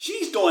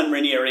Dawn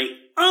Ranieri,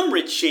 I'm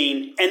Rich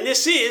Shane, and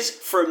this is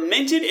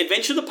Fermented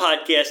Adventure the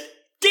Podcast,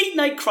 Date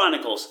Night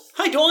Chronicles.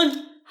 Hi,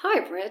 Dawn.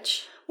 Hi,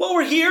 Rich. Well,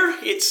 we're here.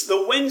 It's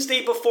the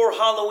Wednesday before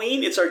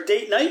Halloween. It's our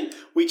date night.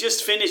 We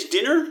just finished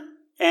dinner,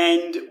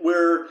 and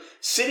we're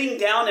sitting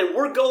down, and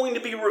we're going to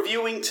be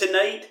reviewing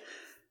tonight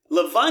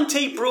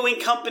Levante Brewing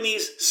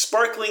Company's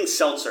Sparkling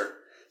Seltzer.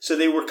 So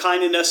they were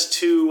kind enough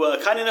to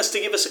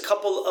give us a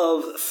couple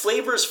of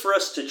flavors for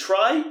us to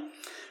try.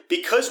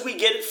 Because we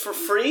get it for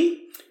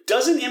free,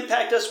 doesn't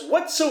impact us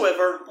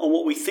whatsoever on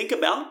what we think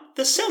about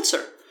the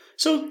seltzer.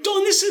 So,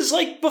 Dawn, this is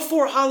like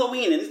before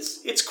Halloween, and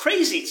it's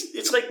crazy.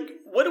 It's like,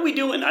 what are we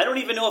doing? I don't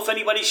even know if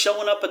anybody's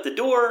showing up at the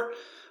door.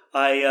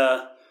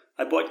 I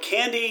bought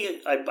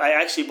candy. I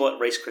actually bought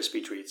Rice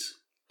Krispie treats.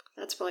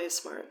 That's probably a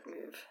smart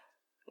move.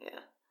 Yeah.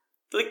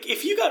 Like,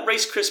 if you got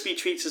Rice Krispie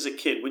treats as a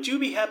kid, would you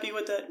be happy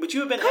with that? Would you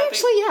have been happy?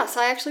 Yes,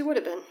 I actually would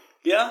have been.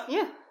 Yeah?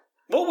 Yeah.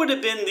 What would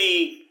have been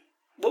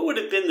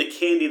the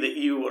candy that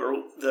you,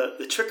 or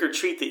the trick or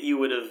treat that you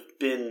would have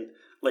been,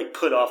 like,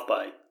 put off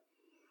by?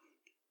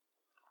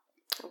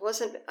 I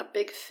wasn't a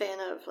big fan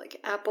of, like,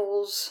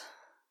 apples.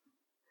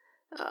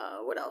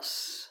 What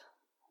else?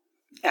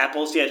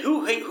 Apples, yeah.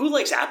 Who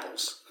likes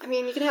apples? I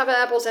mean, you can have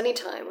apples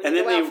anytime. When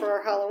you go out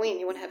for Halloween,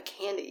 you want to have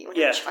candy. You want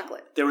to have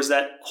chocolate. There was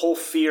that whole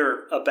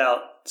fear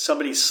about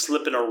somebody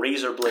slipping a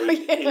razor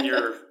blade in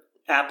your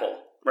apple,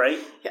 right?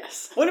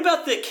 Yes. What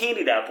about the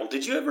candied apple?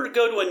 Did you ever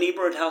go to a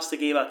neighborhood house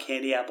that gave out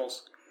candy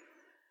apples?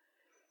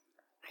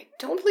 I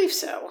don't believe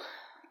so.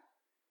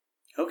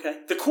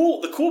 Okay. The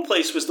cool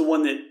place was the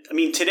one that, I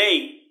mean,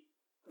 today,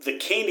 the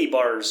candy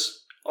bars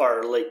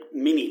are like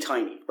mini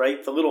tiny,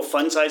 right? The little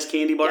fun-sized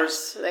candy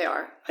bars. Yes, they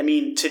are. I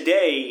mean,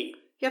 today...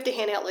 You have to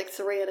hand out like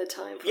 3 at a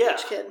time for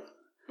each kid.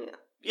 Yeah.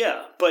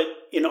 Yeah, but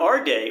in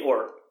our day,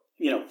 or,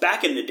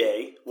 back in the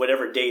day,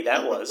 whatever day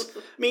that was,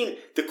 I mean,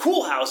 the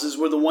cool houses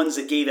were the ones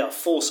that gave out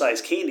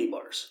full-size candy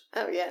bars.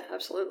 Oh, yeah,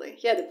 absolutely.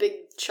 Yeah, the big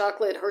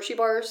chocolate Hershey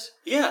bars.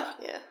 Yeah.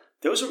 Yeah.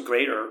 Those were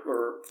great,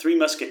 or Three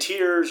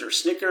Musketeers, or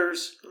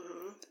Snickers. Mm-hmm.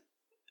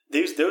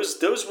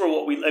 Those were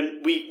what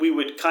we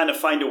would kind of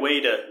find a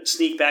way to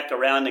sneak back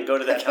around and go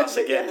to that house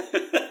again.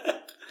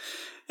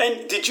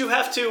 And did you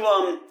have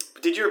to?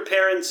 Did your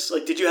parents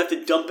did you have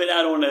to dump it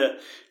out on a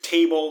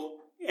table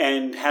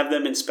and have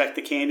them inspect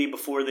the candy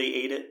before they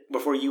ate it,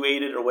 before you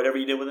ate it, or whatever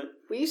you did with it?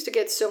 We used to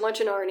get so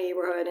much in our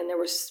neighborhood, and there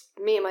was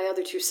me and my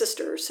other 2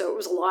 sisters, so it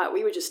was a lot.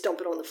 We would just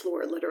dump it on the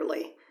floor,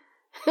 literally.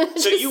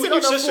 So you and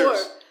your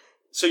sisters.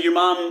 So your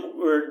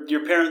mom or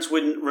your parents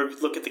wouldn't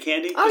look at the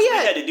candy? Oh,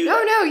 yeah. We had to do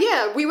that. No,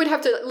 yeah. We would have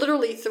to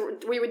literally,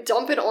 we would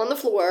dump it on the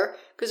floor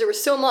because there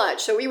was so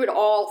much. So we would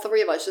all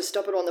 3 of us just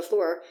dump it on the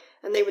floor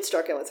and they would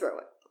start going through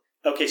it.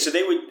 Okay, so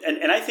they would,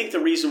 and I think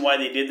the reason why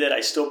they did that, I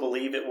still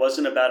believe it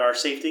wasn't about our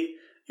safety.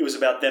 It was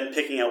about them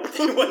picking out what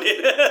they wanted.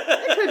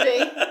 It could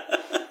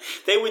be.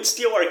 They would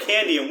steal our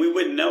candy and we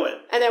wouldn't know it.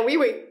 And then we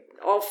would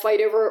all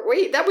fight over,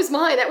 wait, that was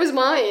mine.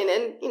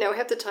 And,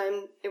 half the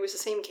time it was the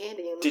same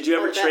candy. Did you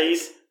ever trade?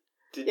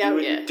 Did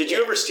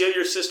you ever steal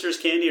your sister's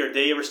candy, or did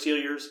they ever steal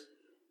yours?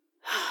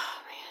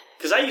 Oh, man.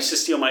 Because I used to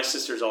steal my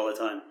sister's all the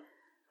time.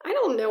 I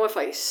don't know if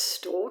I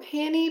stole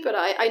candy, but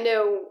I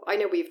know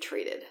we've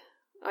traded.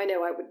 I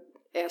know I would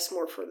ask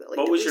more for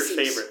what was your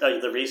favorite?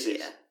 Oh, the Reese's.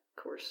 Yeah,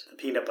 of course. The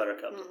peanut butter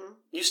cup. Mm-hmm.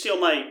 You steal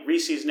my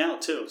Reese's now,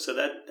 too, so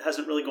that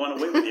hasn't really gone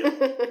away with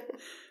you.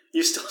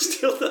 You still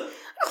steal them?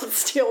 I don't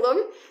steal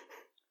them.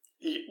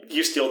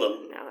 You steal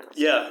them? No, I don't.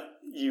 Yeah.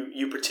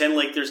 You pretend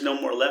like there's no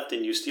more left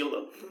and you steal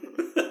them.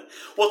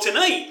 Well,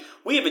 tonight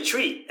we have a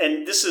treat,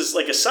 and this is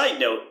like a side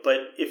note,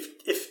 but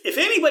if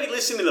anybody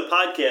listening to the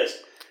podcast,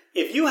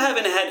 if you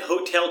haven't had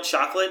Hotel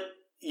Chocolate,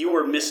 you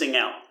are missing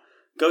out.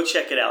 Go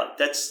check it out.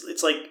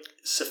 It's like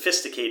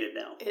sophisticated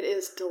now. It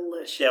is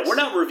delicious. Yeah, we're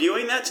not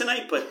reviewing that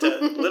tonight, but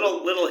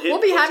little hint.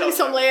 We'll be having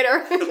some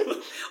later.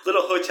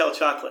 Little Hotel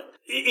Chocolate.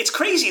 It's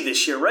crazy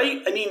this year,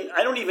 right? I mean,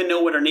 I don't even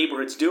know what our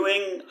neighborhood's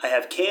doing. I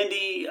have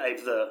candy. I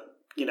have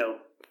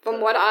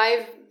From what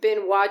I've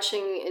been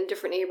watching in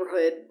different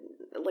neighborhood,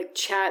 like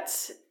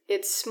chats,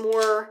 it's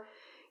more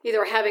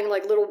either having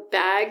like little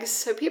bags.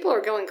 So people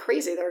are going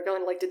crazy. They're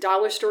going like the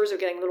dollar stores are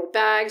getting little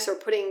bags or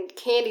putting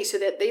candy so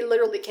that they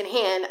literally can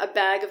hand a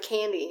bag of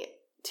candy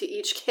to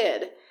each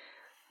kid.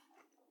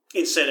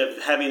 Instead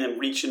of having them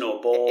reach into a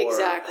bowl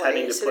exactly. or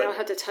having to so they don't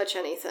have to touch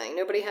anything.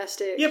 Nobody has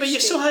to. Yeah, but you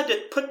still had to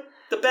put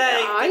the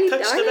bag,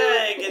 touch the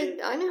bag.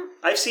 And I know.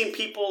 I've seen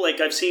people,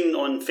 I've seen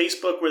on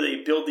Facebook where they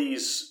build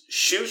these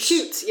chutes.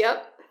 Chutes,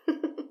 yep.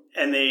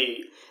 And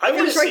it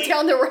goes right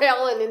down the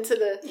rail and into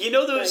the... You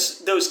know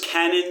those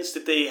cannons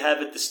that they have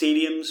at the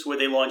stadiums where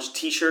they launch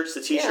T-shirts,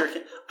 the T-shirt?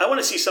 Yeah. I want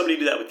to see somebody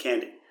do that with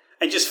candy.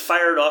 And just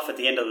fire it off at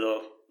the end of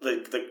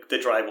the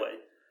driveway.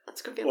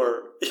 Let's go get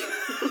one.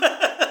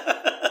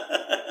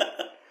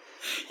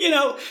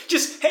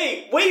 Just,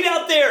 hey, wait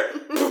out there.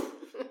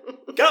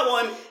 Got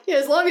one. Yeah,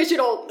 as long as you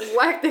don't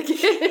whack the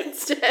kid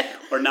instead.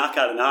 Or knock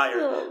out an eye.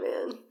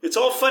 Oh, man. It's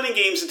all fun and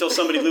games until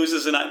somebody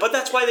loses an eye. But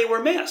that's why they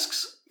wear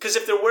masks. Because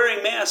if they're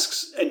wearing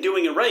masks and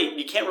doing it right,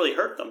 you can't really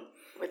hurt them.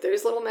 With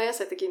those little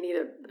masks, I think you need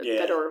a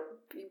better,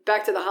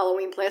 back to the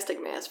Halloween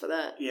plastic mask for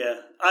that.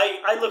 Yeah.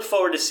 I look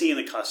forward to seeing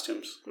the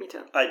costumes. Me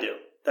too. I do.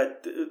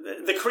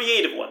 The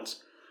creative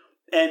ones.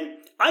 And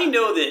I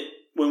know that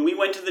when we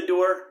went to the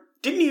door,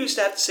 didn't you used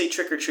to have to say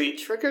trick or treat?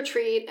 Trick or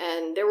treat,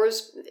 and there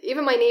was,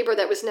 even my neighbor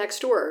that was next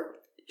door,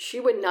 she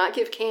would not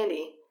give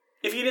candy.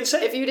 If you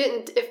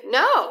didn't.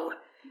 No.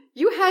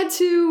 You had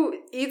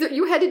to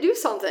do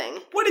something.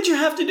 What did you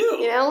have to do?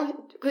 You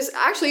know? Because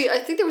actually, I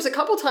think there was a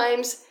couple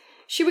times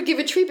she would give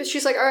a treat, but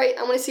she's like, all right,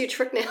 I want to see a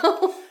trick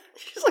now.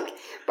 She's like,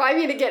 buy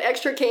me to get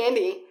extra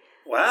candy.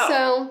 Wow.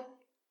 So,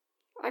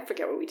 I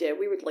forget what we did.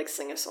 We would like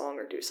sing a song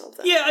or do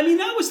something. Yeah, I mean,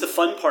 that was the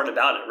fun part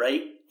about it,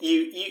 right?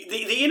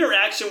 The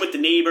interaction with the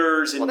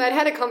neighbors. And, well, that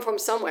had to come from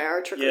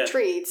somewhere, trick or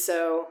treat,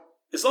 so.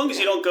 As long as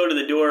you don't go to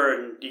the door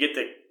and you get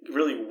the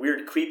really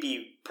weird,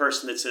 creepy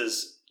person that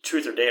says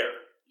truth or dare,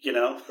 you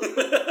know?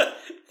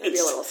 It'd be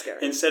a little scary.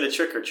 Instead of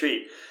trick or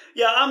treat.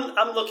 Yeah,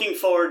 I'm looking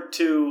forward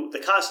to the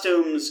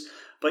costumes.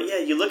 But yeah,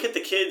 you look at the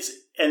kids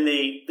and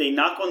they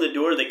knock on the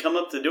door, they come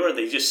up to the door,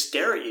 they just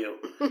stare at you.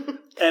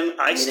 And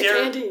I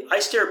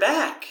stare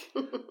back.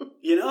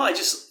 You know,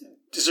 is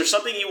there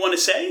something you want to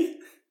say?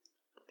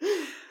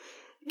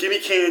 Give me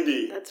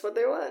candy. That's what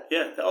they want.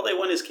 Yeah, all they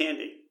want is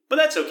candy. But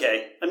that's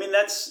okay. I mean,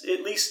 that's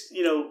at least,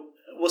 you know,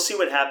 we'll see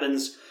what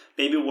happens.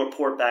 Maybe we'll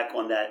report back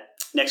on that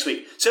next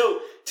week.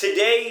 So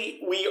today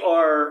we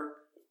are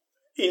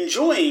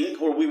enjoying,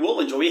 or we will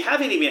enjoy, we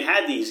haven't even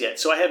had these yet,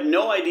 so I have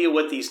no idea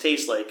what these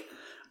taste like.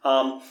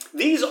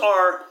 These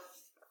are,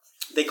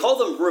 they call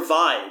them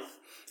Revive.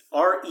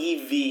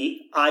 R-E-V-I-B-E.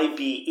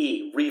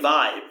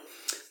 Revive.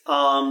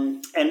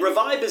 And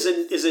Revive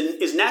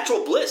is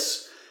natural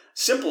bliss,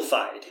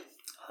 simplified.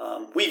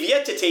 We've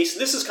yet to taste,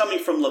 and this is coming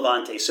from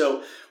Levante,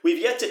 so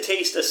we've yet to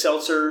taste a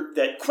seltzer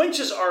that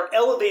quenches our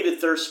elevated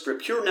thirst for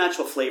pure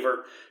natural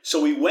flavor, so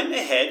we went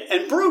ahead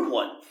and brewed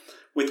one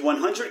with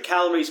 100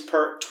 calories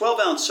per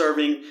 12-ounce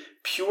serving,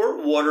 pure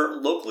water,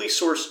 locally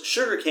sourced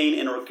sugarcane,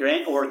 and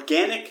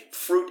organic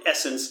fruit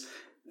essence.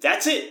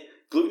 That's it,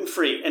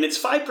 gluten-free, and it's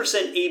 5%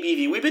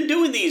 ABV. We've been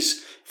doing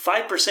these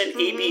 5%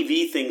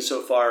 ABV things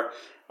so far,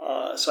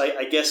 so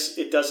I guess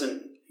it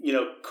doesn't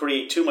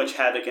create too much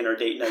havoc in our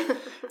date night.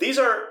 These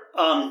are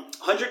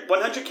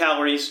 100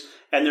 calories,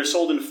 and they're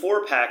sold in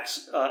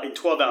 4-packs in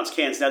 12-ounce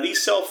cans. Now,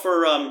 these sell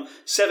for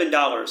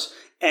 $7,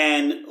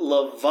 and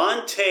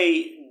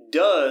Levante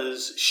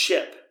does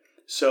ship.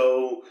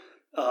 So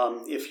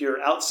if you're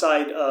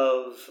outside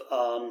of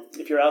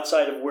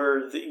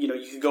where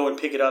you can go and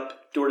pick it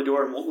up door to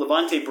door.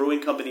 Levante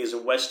Brewing Company is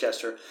in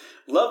Westchester.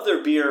 Love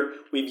their beer.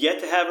 We've yet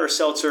to have our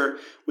seltzer.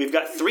 We've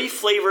got 3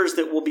 flavors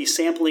that we'll be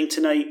sampling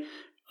tonight.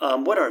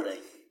 What are they?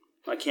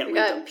 I can't read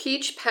them. We got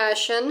peach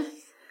passion,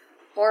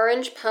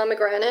 orange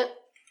pomegranate,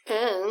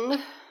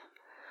 and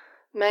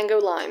mango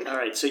lime. All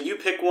right, so you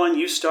pick one.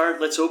 You start.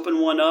 Let's open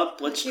one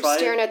up. Let's try it. I keep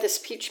staring at this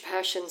peach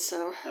passion,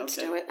 so let's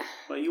do it.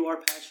 Well, you are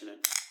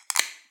passionate.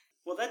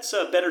 Well, that's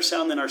a better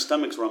sound than our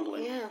stomachs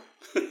rumbling. Yeah.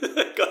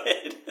 Go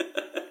ahead.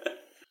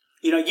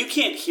 You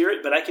can't hear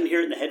it, but I can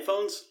hear it in the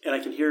headphones, and I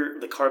can hear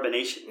the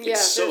carbonation.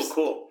 It's so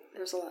cool.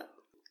 There's a lot.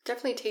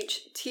 Definitely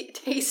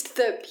taste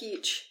the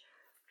peach.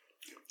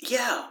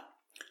 Yeah.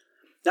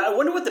 Now, I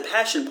wonder what the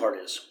passion part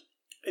is.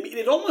 I mean,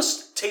 it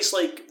almost tastes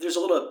like there's a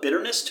little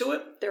bitterness to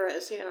it. There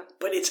is, yeah.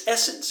 But it's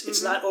essence.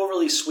 It's not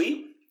overly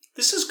sweet.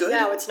 This is good.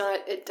 No, it's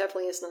not. It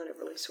definitely is not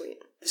overly sweet.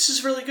 This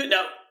is really good.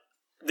 Now,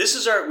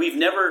 we've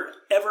never,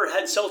 ever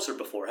had seltzer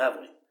before, have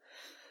we?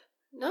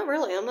 Not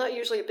really. I'm not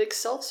usually a big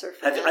seltzer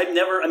fan. I've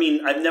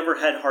never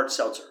had hard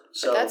seltzer.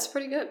 So but that's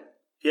pretty good.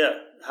 Yeah.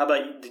 How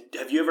about you?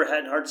 Have you ever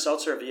had hard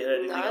seltzer? Have you had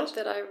anything else?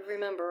 Not that I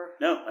remember.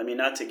 No, I mean,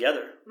 not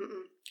together.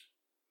 Mm-mm.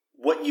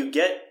 What you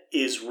get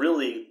is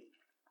really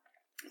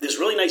this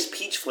really nice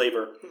peach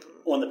flavor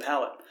on the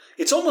palate.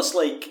 It's almost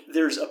like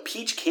there's a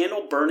peach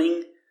candle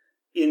burning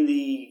in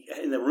the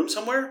room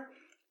somewhere,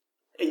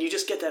 and you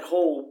just get that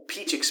whole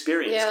peach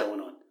experience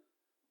going on.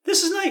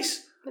 This is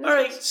nice. All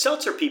right,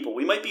 seltzer people.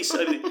 We might be.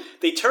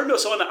 They turned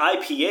us on to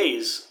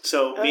IPAs,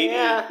 so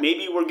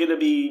maybe we're going to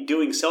be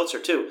doing seltzer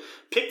too.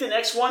 Pick the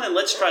next one and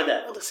let's try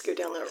that. Let's go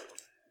down the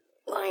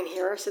line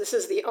here. So this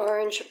is the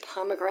orange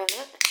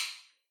pomegranate.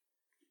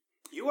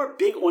 You are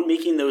big on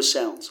making those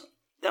sounds.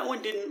 That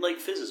one didn't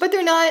fizzes. But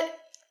they're not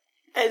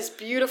as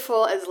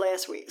beautiful as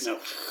last week's. No.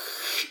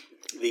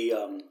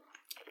 The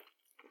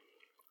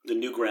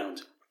new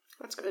ground.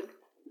 That's good.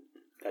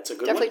 That's a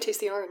good Definitely one. taste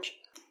the orange.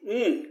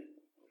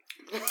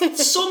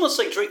 It's almost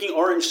like drinking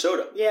orange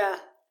soda. Yeah.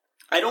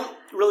 I don't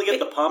really get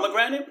the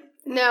pomegranate.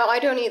 No, I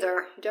don't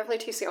either.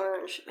 Definitely taste the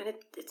orange. And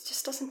it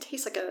just doesn't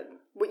taste like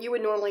what you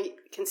would normally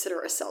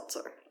consider a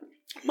seltzer.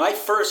 My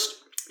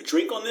first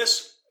drink on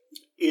this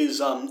is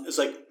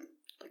like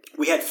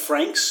we had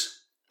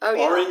Frank's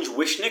orange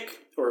Wishnik,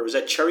 or was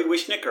that cherry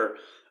Wishnik, or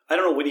I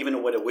don't know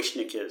what a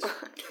Wishnik is.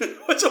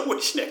 What's a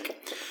Wishnik?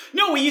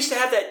 No, we used to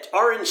have that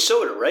orange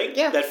soda, right?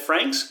 Yeah. That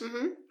Frank's.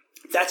 Mm-hmm.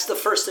 That's the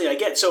first thing I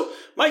get. So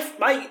my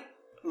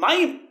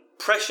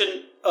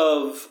impression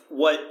of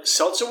what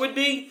seltzer would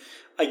be,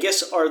 I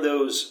guess, are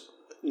those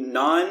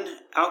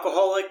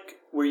non-alcoholic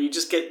where you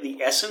just get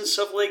the essence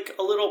of like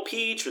a little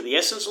peach or the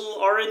essence of a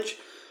little orange.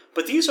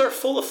 But these are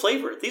full of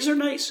flavor. These are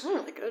nice.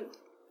 Oh, they're good.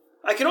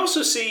 I can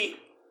also see,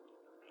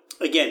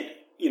 again,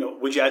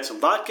 would you add some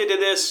vodka to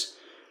this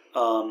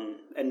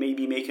and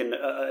maybe make an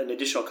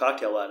additional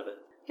cocktail out of it?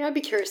 Yeah, I'd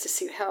be curious to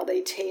see how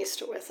they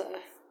taste with a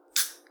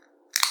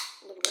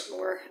little bit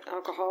more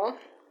alcohol.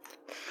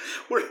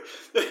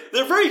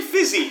 They're very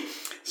fizzy.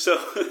 So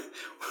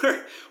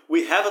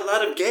we have a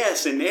lot of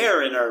gas and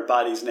air in our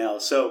bodies now.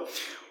 So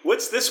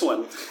what's this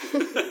one?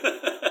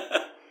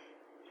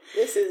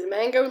 This is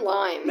mango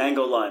lime.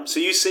 Mango lime. So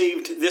you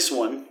saved this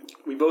one.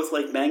 We both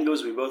like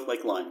mangoes. We both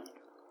like lime.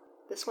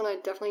 This one I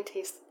definitely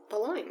taste the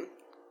lime.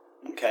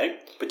 Okay.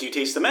 But do you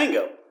taste the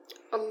mango?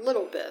 A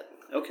little bit.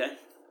 Okay.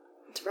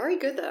 It's very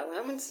good though.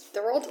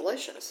 They're all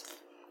delicious.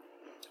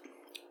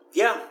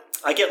 Yeah.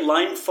 I get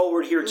lime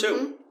forward here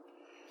too.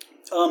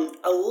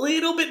 A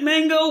little bit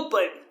mango,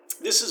 but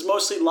this is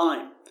mostly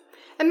lime.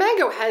 And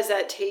mango has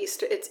that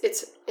taste.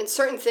 It's in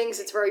certain things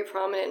it's very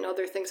prominent, in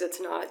other things it's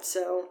not.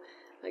 So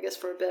I guess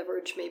for a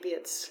beverage, maybe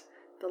it's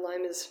the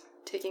lime is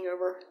taking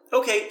over.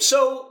 Okay,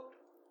 so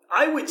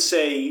I would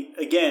say,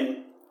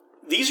 again,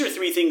 these are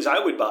 3 things I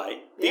would buy.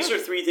 These are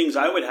 3 things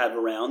I would have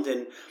around.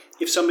 And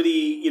if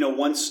somebody,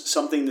 wants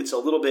something that's a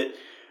little bit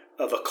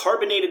of a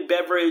carbonated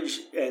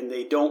beverage and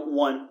they don't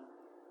want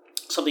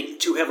something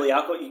too heavily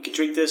alcoholic, you can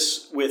drink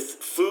this with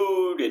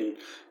food and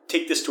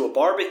take this to a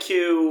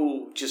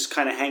barbecue, just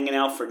kind of hanging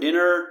out for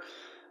dinner.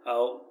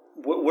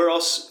 Where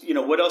else,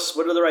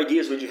 what other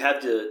ideas would you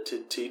have to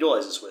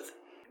utilize this with?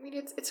 I mean,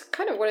 it's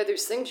kind of one of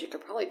those things you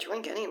could probably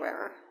drink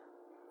anywhere.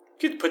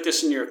 You could put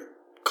this in your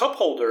cup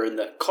holder in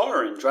the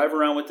car and drive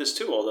around with this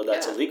too, although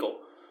that's illegal.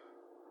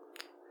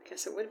 I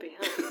guess it would be,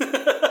 huh?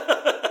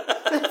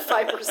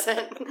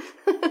 5%.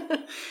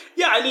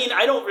 Yeah,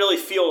 I don't really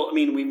feel,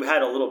 we've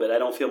had a little bit. I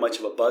don't feel much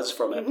of a buzz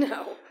from it.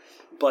 No.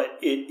 But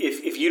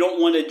if you don't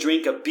want to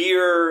drink a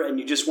beer and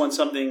you just want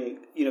something,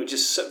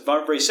 just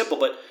very simple,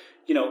 but,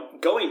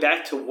 going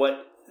back to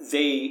what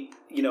they,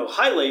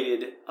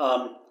 highlighted,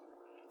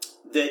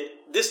 that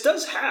this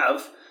does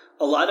have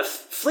a lot of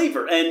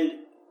flavor and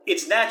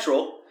it's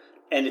natural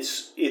and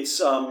it's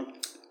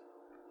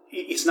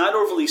not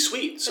overly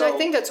sweet. So and I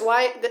think that's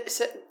why,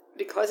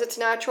 because it's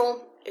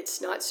natural,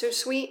 it's not so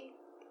sweet.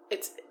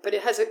 But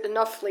it has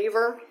enough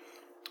flavor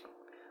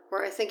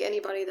where I think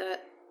anybody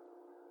that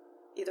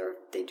either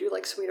they do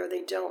like sweet or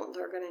they don't,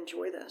 they're going to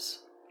enjoy this.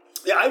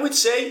 Yeah, I would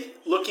say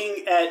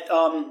looking at,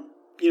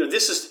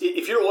 this is,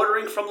 if you're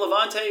ordering from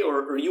Levante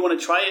or you want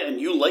to try it and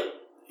you like,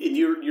 and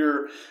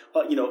you're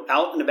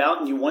out and about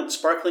and you want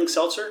sparkling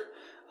seltzer,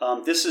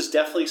 this is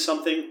definitely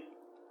something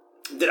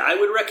that I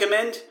would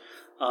recommend.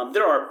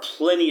 There are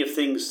plenty of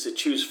things to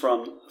choose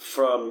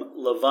from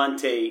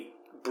Levante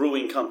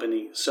Brewing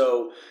Company.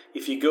 So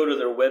if you go to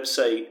their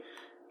website,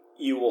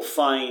 you will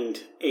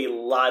find a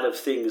lot of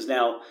things.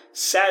 Now,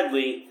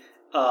 sadly,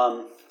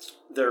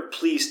 their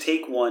Please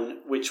Take One,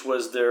 which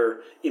was their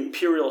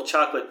Imperial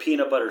Chocolate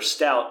Peanut Butter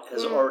Stout,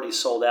 has already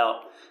sold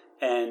out.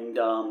 And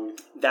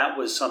that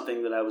was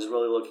something that I was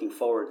really looking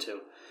forward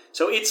to.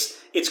 So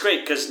it's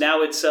great because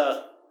now it's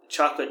a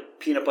chocolate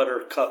peanut butter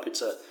cup.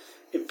 It's a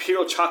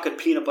Imperial Chocolate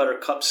Peanut Butter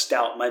Cup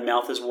Stout. My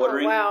mouth is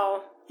watering. Oh,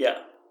 wow. Yeah.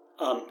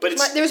 But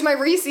there's my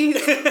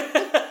Reese's.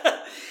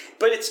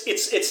 But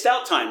it's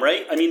stout time,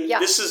 right?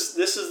 This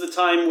is the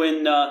time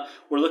when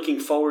we're looking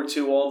forward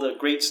to all the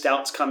great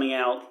stouts coming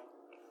out,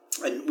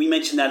 and we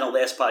mentioned that on the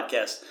last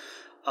podcast.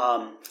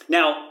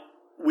 Now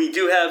we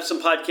do have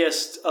some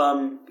podcasts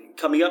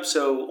coming up.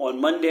 So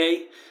on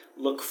Monday,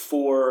 look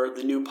for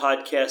the new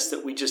podcast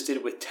that we just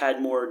did with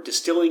Tadmore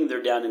Distilling.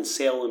 They're down in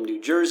Salem,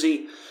 New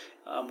Jersey.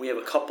 We have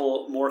a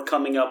couple more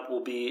coming up. We'll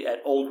be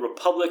at Old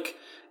Republic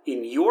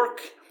in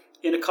York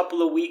in a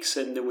couple of weeks,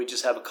 and then we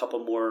just have a couple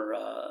more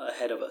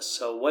ahead of us.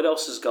 So what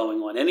else is going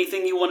on?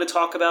 Anything you want to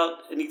talk about?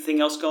 Anything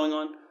else going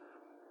on?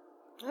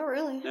 Not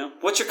really. No?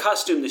 What's your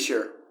costume this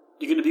year?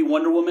 You going to be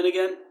Wonder Woman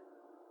again?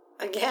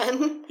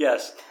 Again?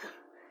 Yes.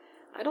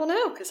 I don't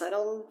know, because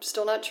I'm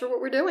still not sure what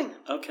we're doing.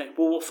 Okay.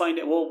 Well, we'll find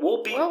it.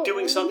 We'll be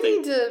doing something. We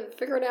need to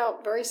figure it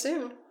out very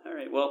soon. All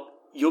right. Well,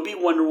 you'll be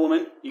Wonder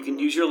Woman. You can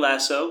use your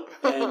lasso,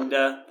 and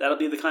that'll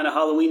be the kind of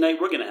Halloween night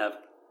we're going to have.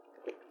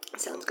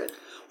 Sounds good.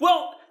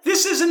 Well,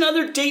 this is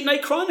another Date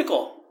Night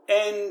Chronicle,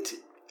 and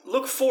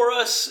look for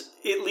us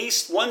at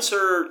least once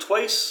or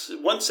twice,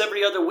 once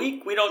every other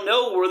week. We don't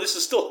know, or this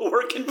is still a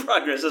work in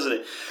progress, isn't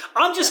it?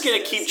 I'm just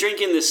going to keep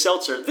drinking this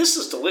seltzer. This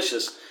is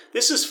delicious.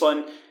 This is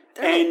fun.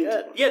 They're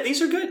good. Yeah,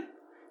 these are good.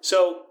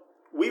 So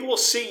we will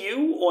see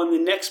you on the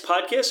next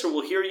podcast, or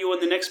we'll hear you on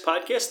the next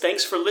podcast.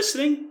 Thanks for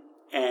listening,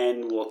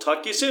 and we'll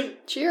talk to you soon.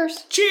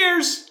 Cheers.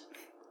 Cheers!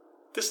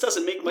 This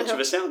doesn't make much of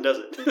a sound, does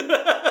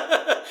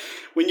it?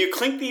 When you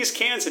clink these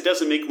cans, it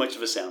doesn't make much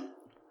of a sound.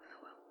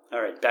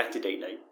 All right, back to date night.